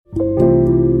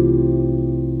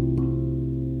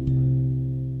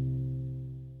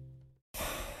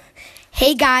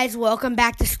Hey guys, welcome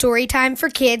back to Storytime for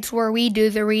Kids, where we do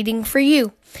the reading for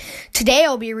you. Today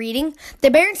I'll be reading The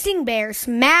Berenstain Bears'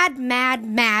 Mad, Mad,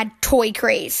 Mad Toy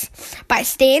Craze by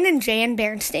Stan and Jan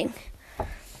Berenstain.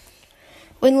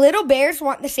 When little bears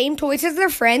want the same toys as their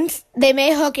friends, they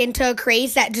may hook into a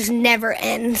craze that just never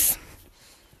ends.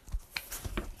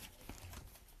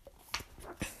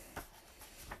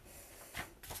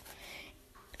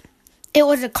 It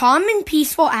was a calm and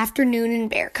peaceful afternoon in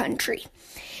Bear Country.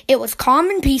 It was calm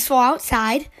and peaceful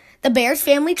outside the Bears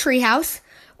family treehouse,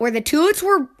 where the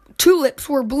tulips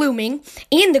were blooming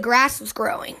and the grass was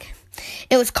growing.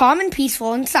 It was calm and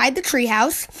peaceful inside the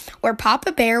treehouse, where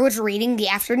Papa Bear was reading the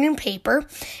afternoon paper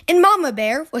and Mama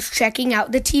Bear was checking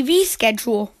out the TV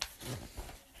schedule.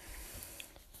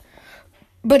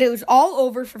 But it was all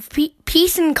over for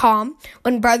peace and calm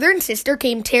when brother and sister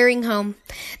came tearing home.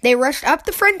 They rushed up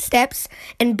the front steps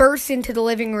and burst into the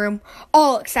living room,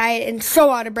 all excited and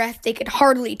so out of breath they could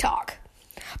hardly talk.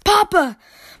 "Papa!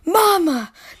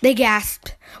 Mama!" they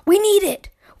gasped. "We need it!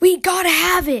 We gotta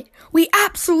have it! We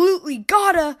absolutely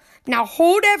gotta!" "Now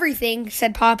hold everything,"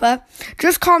 said Papa.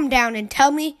 "Just calm down and tell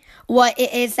me what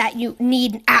it is that you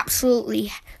need and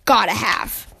absolutely gotta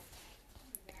have."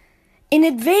 "In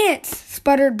advance,"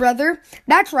 sputtered brother.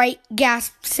 "That's right,"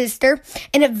 gasped sister.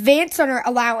 "In advance on our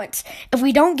allowance. If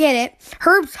we don't get it,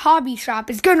 Herb's hobby shop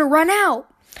is going to run out."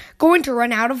 "Going to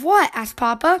run out of what?" asked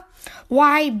Papa.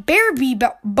 "Why, bear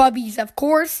bubbies, of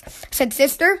course," said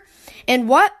sister. "And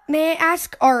what, may I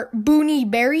ask, are boony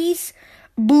berries?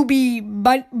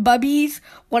 Bubbies?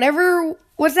 Whatever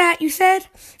was that you said?"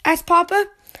 asked Papa.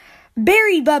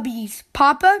 "Berry bubbies,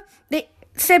 Papa,"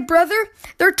 said brother.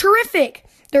 "They're terrific.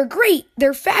 They're great,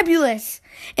 they're fabulous,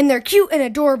 and they're cute and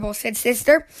adorable," said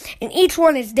sister. "And each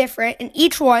one is different, and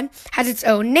each one has its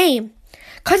own name."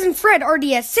 "Cousin Fred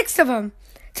already has 6 of them,"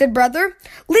 said brother.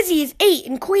 "Lizzie is 8,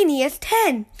 and Queenie has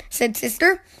 10, said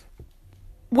sister.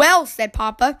 "Well," said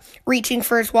Papa, reaching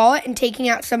for his wallet and taking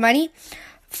out some money,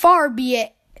 "far be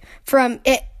it from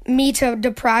me to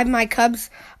deprive my cubs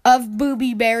of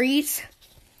booby berries."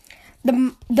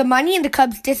 The money and the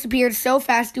cubs disappeared so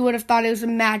fast you would have thought it was a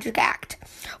magic act.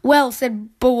 "Well,"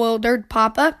 said bewildered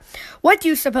Papa, "what do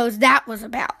you suppose that was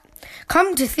about?"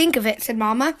 "Come to think of it," said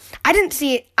Mama, I did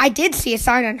see a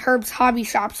sign on Herb's hobby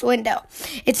shop's window.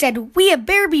 It said, "We have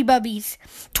Bearby Bubbies,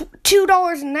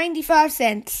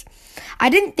 $2.95. I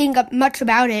didn't think much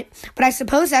about it, but I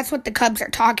suppose that's what the cubs are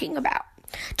talking about.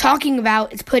 Talking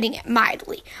about is putting it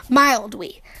mildly,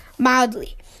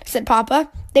 said Papa.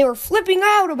 "They were flipping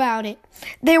out about it.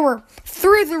 They were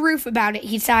through the roof about it,"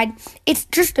 he sighed. "It's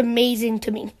just amazing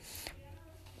to me,"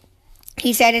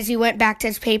 he said as he went back to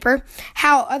his paper,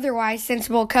 "how otherwise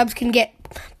sensible cubs can get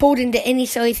pulled into any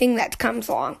silly thing that comes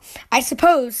along. I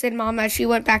suppose," said Mama as she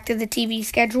went back to the TV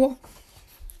schedule.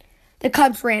 The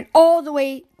cubs ran all the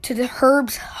way to the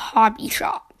Herb's hobby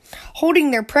shop,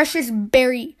 holding their precious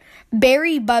berry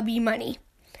bubby money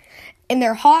in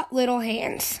their hot little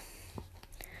hands.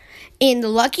 And the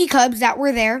lucky cubs that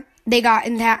were there, they got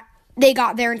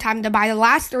there in time to buy the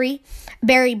last 3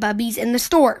 berry bubbies in the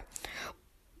store.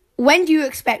 "When do you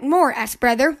expect more?" asked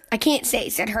brother. "I can't say,"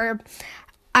 said Herb.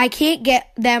 "I can't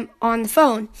get them on the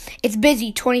phone. It's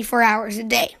busy 24 hours a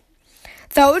day."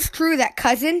 Though it's true that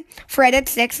cousin Fred had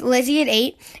 6, Lizzie had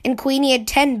 8, and Queenie had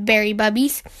 10 berry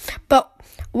bubbies, but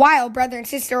while brother and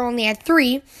sister only had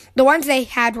 3, the ones they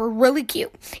had were really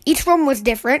cute. Each one was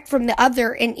different from the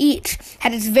other, and each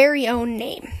had its very own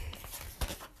name.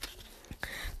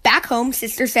 Back home,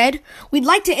 sister said, "We'd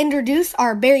like to introduce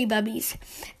our berry bubbies.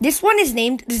 This one is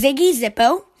named Ziggy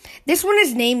Zippo, this one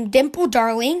is named Dimple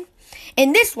Darling,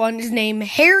 and this one is named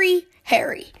Harry,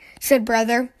 said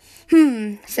brother.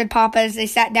 Said Papa as they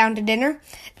sat down to dinner.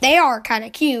 "They are kind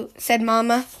of cute," said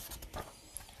Mama.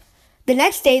 The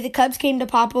next day, the cubs came to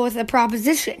Papa with a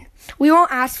proposition. "We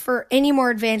won't ask for any more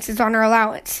advances on our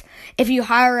allowance if you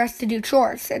hire us to do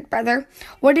chores," said brother.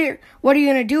 What are you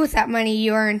going to do with that money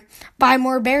you earn?" "Buy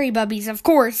more berry bubbies, of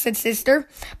course," said sister.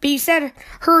 "But you said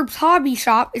Herb's hobby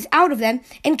shop is out of them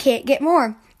and can't get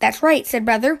more." "That's right," said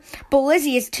brother. "But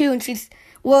Lizzie is 2 and she's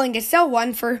willing to sell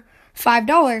one for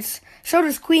 $5. So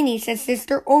does Queenie," said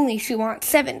sister, "only she wants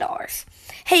 $7.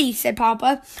 "Hey," said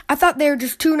Papa, "I thought they were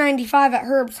just $2.95 at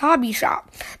Herb's hobby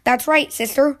shop." "That's right,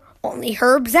 sister, only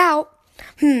Herb's out."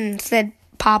 Said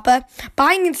Papa.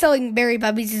 "Buying and selling berry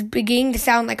bubbies is beginning to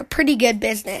sound like a pretty good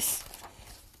business."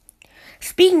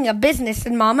 "Speaking of business,"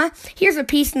 said Mama, "here's a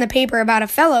piece in the paper about a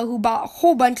fellow who bought a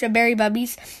whole bunch of berry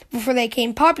bubbies before they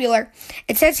became popular.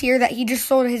 It says here that he just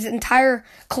sold his entire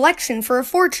collection for a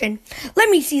fortune."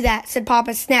 "Let me see that," said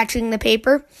Papa, snatching the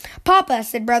paper. "Papa,"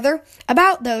 said brother,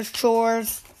 "about those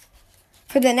chores."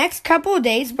 For the next couple of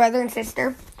days, brother and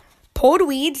sister pulled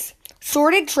weeds,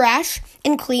 sorted trash,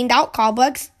 and cleaned out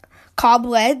cobwebs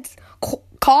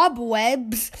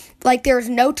like there was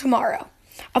no tomorrow.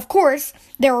 Of course,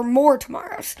 there were more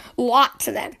tomorrows, lots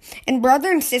of them, and brother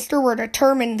and sister were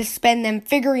determined to spend them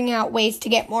figuring out ways to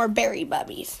get more berry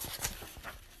bubbies.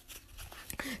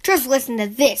 "Just listen to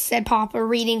this," said Papa,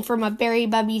 reading from a Berry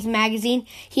Bubbies magazine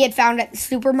he had found at the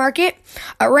supermarket.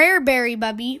 A rare berry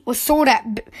bubby was sold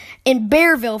in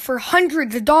Bearville for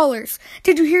hundreds of dollars.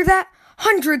 Did you hear that?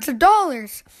 Hundreds of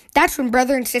dollars! That's when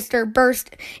brother and sister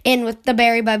burst in with the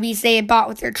berry bubbies they had bought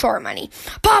with their chore money.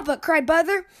 "Papa," cried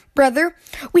brother,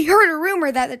 "we heard a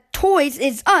rumor that the Toys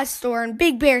Is Us store in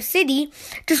Big Bear City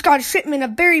just got a shipment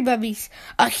of berry bubbies."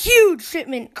 "A huge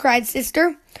shipment," cried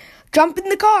sister. "Jump in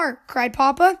the car," cried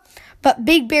Papa. "But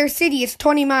Big Bear City is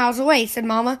 20 miles away," said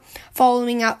Mama,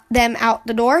 following them out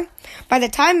the door. By the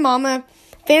time Mama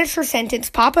finished her sentence,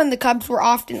 Papa and the cubs were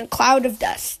off in a cloud of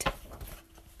dust.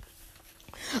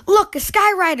 "Look, a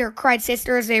Sky Rider," cried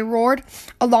sister as they roared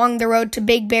along the road to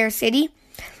Big Bear City.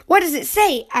 "What does it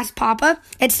say?" asked Papa.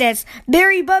 "It says,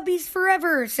 'Berry Bubbies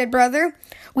Forever,'" said brother.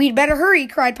 "We'd better hurry,"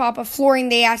 cried Papa, flooring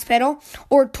the gas pedal,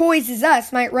 "or Toys Is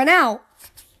Us might run out."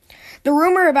 The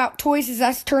rumor about Toys Is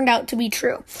Us turned out to be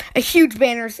true. A huge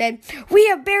banner said, "We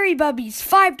have berry bubbies,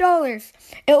 $5.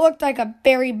 It looked like a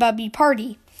berry bubby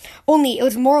party. Only it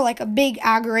was more like a big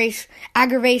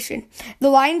aggravation. The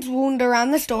lines wound around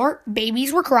the store,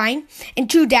 babies were crying, and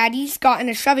two daddies got in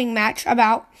a shoving match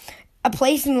about a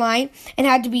place in line and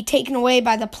had to be taken away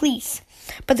by the police.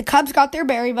 But the cubs got their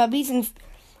berry bubbies.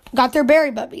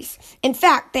 In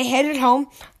fact, they headed home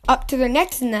up to their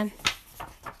necks in them.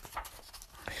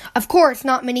 Of course,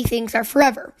 not many things are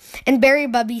forever, and berry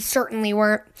bubbies certainly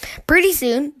weren't. Pretty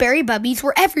soon, berry bubbies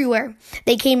were everywhere.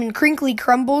 They came in crinkly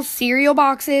crumbles, cereal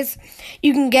boxes.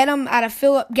 You can get them at a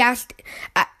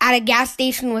gas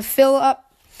station with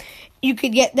fill-up. You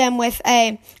could get them with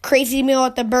a Crazy Meal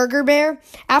at the Burger Bear.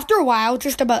 After a while,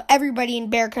 just about everybody in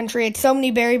Bear Country had so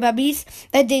many berry bubbies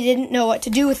that they didn't know what to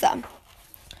do with them.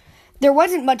 There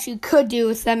wasn't much you could do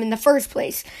with them in the first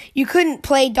place. You couldn't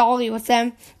play dolly with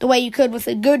them the way you could with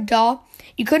a good doll.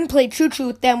 You couldn't play choo-choo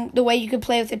with them the way you could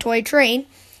play with a toy train.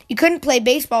 You couldn't play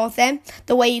baseball with them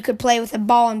the way you could play with a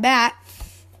ball and bat.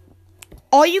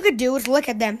 All you could do was look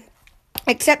at them,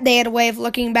 except they had a way of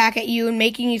looking back at you and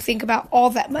making you think about all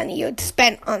that money you had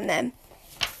spent on them.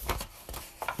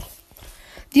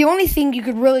 The only thing you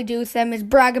could really do with them is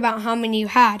brag about how many you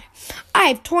had. "I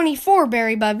have 24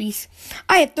 berry bubbies.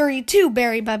 I have 32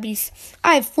 berry bubbies.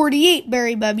 I have 48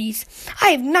 berry bubbies.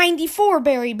 I have 94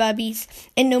 berry bubbies."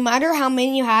 And no matter how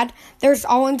many you had, there's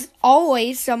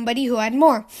always somebody who had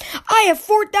more. "I have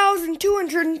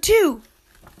 4,202.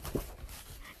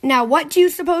 Now, what do you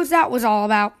suppose that was all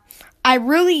about? I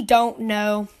really don't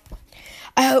know.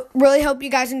 I really hope you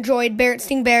guys enjoyed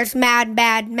Berenstain Bears' Mad,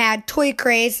 Bad, Mad Toy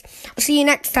Craze. I'll see you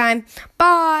next time.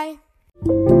 Bye!